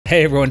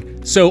Hey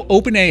everyone. So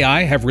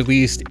OpenAI have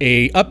released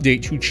a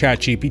update to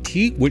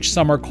ChatGPT, which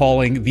some are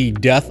calling the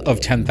death of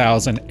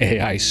 10,000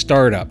 AI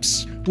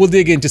startups. We'll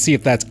dig in to see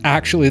if that's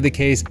actually the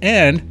case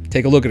and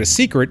take a look at a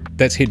secret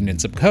that's hidden in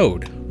some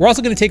code. We're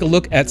also going to take a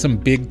look at some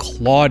big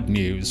Claude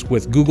news,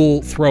 with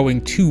Google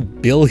throwing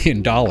 $2 billion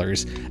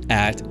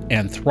at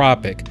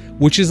Anthropic,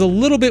 which is a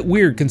little bit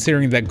weird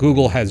considering that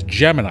Google has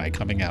Gemini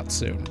coming out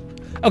soon.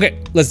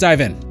 Okay, let's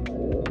dive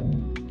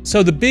in.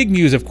 So the big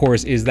news, of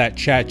course, is that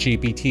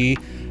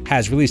ChatGPT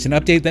has released an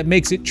update that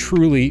makes it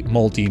truly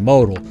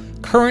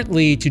multimodal.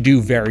 Currently, to do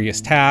various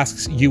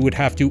tasks, you would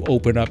have to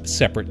open up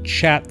separate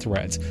chat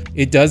threads.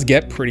 It does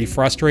get pretty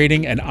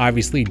frustrating and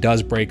obviously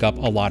does break up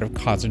a lot of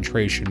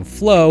concentration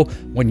flow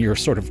when you're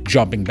sort of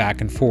jumping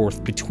back and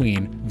forth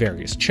between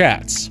various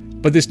chats.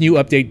 But this new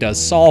update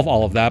does solve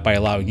all of that by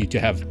allowing you to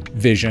have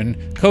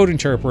Vision, Code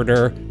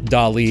Interpreter,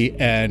 DALL-E,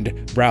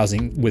 and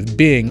browsing with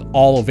Bing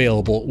all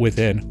available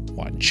within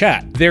one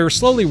chat. They're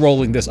slowly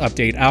rolling this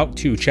update out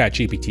to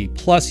ChatGPT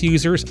Plus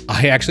users.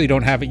 I actually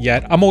don't have it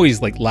yet. I'm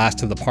always like last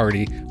to the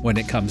party when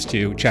it comes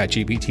to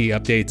ChatGPT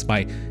updates.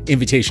 My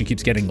invitation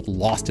keeps getting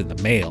lost in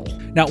the mail.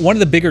 Now, one of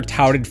the bigger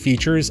touted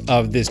features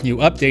of this new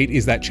update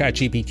is that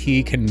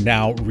ChatGPT can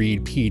now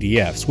read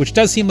PDFs, which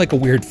does seem like a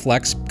weird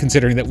flex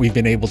considering that we've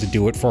been able to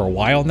do it for a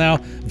while now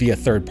via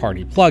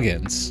third-party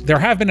plugins. There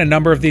have been a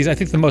number of these. I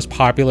think the most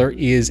popular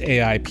is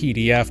AI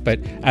PDF, but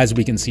as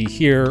we can see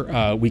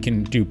here, we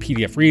can do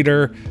PDF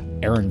Reader,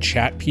 Aaron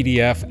Chat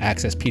PDF,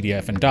 Access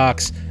PDF and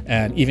Docs,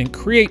 and even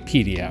create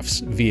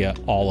PDFs via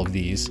all of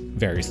these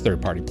various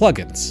third-party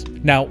plugins.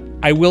 Now,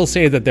 I will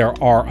say that there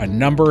are a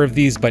number of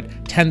these, but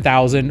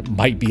 10,000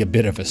 might be a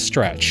bit of a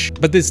stretch.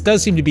 But this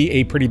does seem to be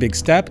a pretty big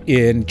step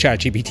in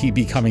ChatGPT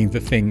becoming the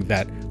thing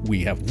that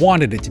we have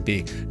wanted it to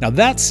be. Now,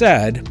 that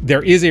said,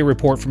 there is a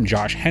report from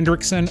Josh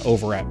Hendrickson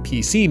over at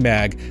PC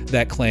Mag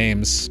that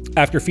claims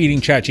after feeding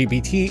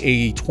ChatGPT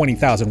a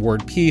 20,000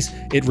 word piece,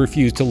 it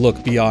refused to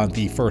look beyond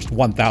the first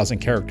 1,000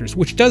 characters,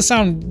 which does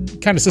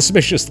sound kind of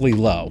suspiciously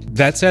low.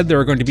 That said, there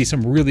are going to be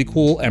some really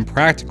cool and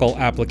practical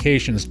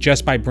applications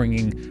just by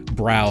bringing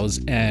browse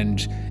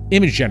and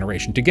image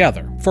generation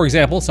together. For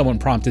example, someone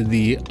prompted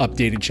the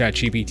updated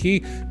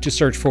ChatGPT to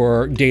search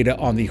for data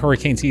on the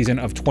hurricane season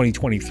of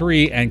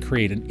 2023 and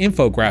create an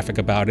infographic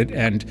about it,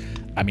 and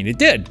I mean, it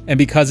did. And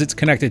because it's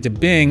connected to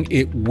Bing,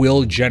 it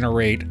will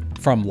generate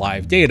from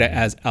live data,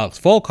 as Alex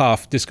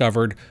Volkov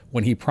discovered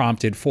when he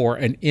prompted for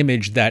an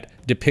image that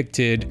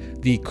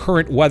depicted the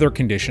current weather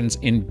conditions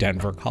in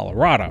Denver,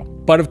 Colorado.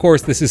 But of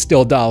course, this is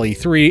still DALL-E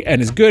 3,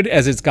 and as good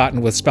as it's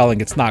gotten with spelling,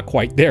 it's not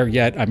quite there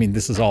yet. I mean,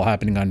 this is all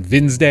happening on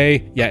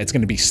Wednesday. Yeah, it's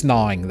going to be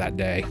snowing that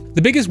day.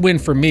 The biggest win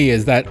for me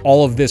is that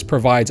all of this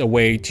provides a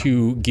way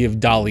to give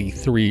DALL-E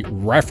 3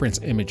 reference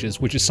images,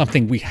 which is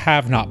something we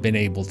have not been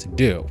able to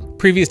do.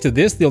 Previous to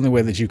this, the only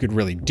way that you could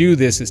really do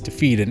this is to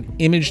feed an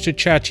image to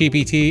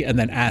ChatGPT and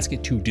then ask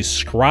it to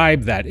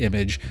describe that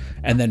image,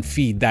 and then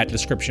feed that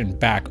description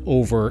back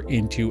over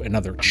into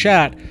another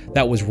chat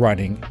that was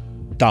running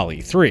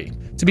DALL-E 3.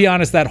 To be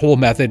honest, that whole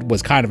method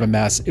was kind of a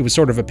mess. It was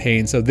sort of a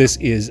pain, so this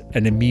is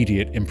an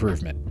immediate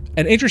improvement.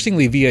 And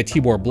interestingly, via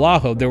Tibor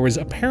Blaho, there was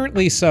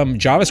apparently some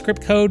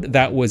JavaScript code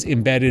that was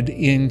embedded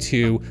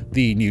into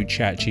the new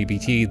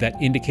ChatGPT that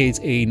indicates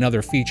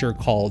another feature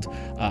called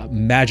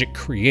Magic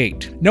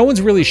Create. No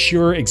one's really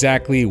sure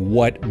exactly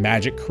what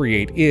Magic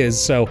Create is,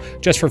 so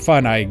just for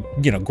fun, I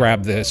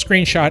grabbed the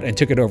screenshot and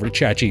took it over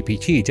to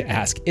ChatGPT to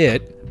ask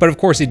it. But of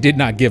course, it did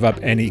not give up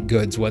any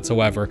goods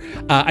whatsoever.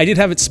 I did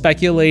have it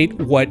speculate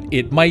what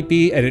it might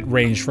be, and it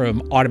ranged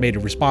from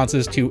automated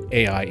responses to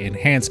AI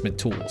enhancement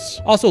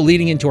tools. Also,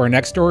 leading into our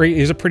next story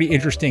is a pretty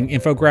interesting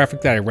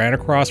infographic that I ran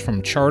across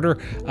from Charter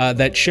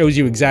that shows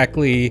you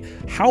exactly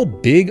how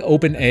big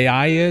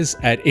OpenAI is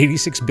at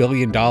 $86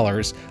 billion.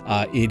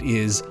 It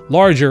is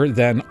larger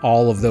than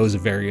all of those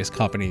various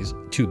companies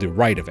to the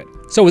right of it.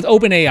 So with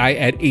OpenAI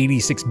at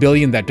 $86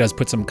 billion, that does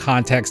put some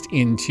context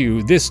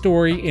into this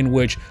story, in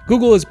which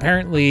Google is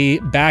apparently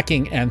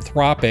backing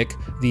Anthropic,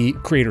 the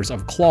creators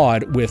of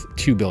Claude, with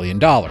 $2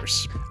 billion.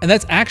 And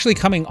that's actually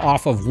coming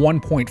off of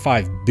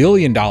 $1.5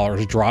 billion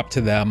dropped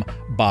to them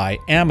by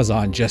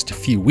Amazon just a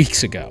few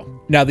weeks ago.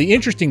 Now, the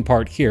interesting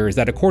part here is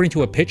that according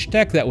to a pitch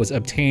deck that was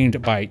obtained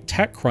by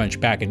TechCrunch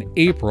back in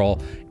April,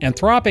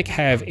 Anthropic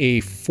have a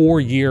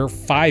 4-year,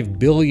 $5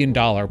 billion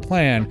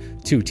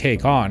plan to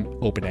take on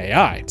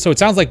OpenAI. So it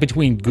sounds like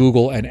between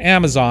Google and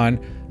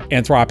Amazon,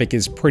 Anthropic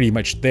is pretty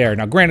much there.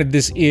 Now, granted,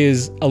 this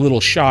is a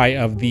little shy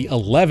of the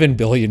 $11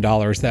 billion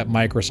that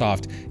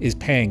Microsoft is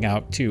paying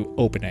out to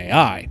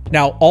OpenAI.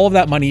 Now, all of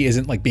that money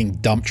isn't like being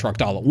dump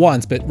trucked all at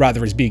once, but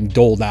rather is being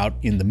doled out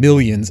in the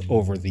millions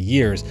over the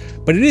years.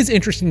 But it is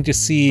interesting to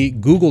see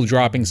Google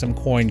dropping some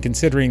coin,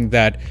 considering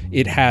that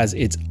it has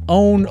its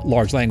own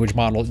large language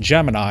model,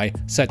 Gemini,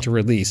 set to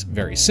release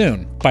very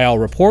soon. By all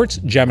reports,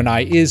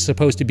 Gemini is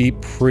supposed to be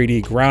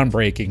pretty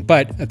groundbreaking,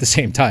 but at the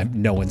same time,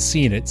 no one's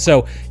seen it.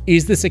 So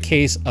is this a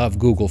case of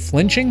Google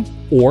flinching,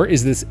 or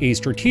is this a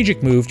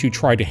strategic move to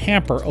try to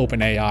hamper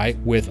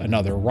OpenAI with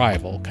another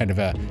rival, kind of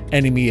a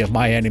enemy of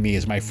my enemy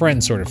is my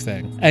friend sort of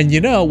thing? And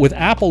you know, with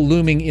Apple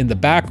looming in the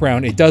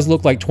background, it does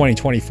look like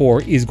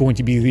 2024 is going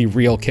to be the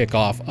real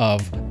kickoff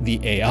of the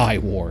AI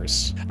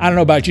wars. I don't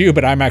know about you,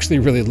 but I'm actually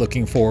really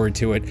looking forward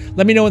to it.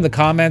 Let me know in the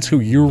comments who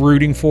you're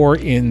rooting for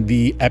in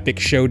the epic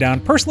showdown.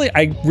 Personally,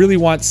 I really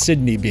want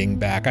Sydney being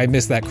back. I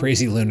miss that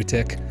crazy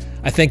lunatic.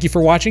 I thank you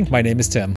for watching. My name is Tim.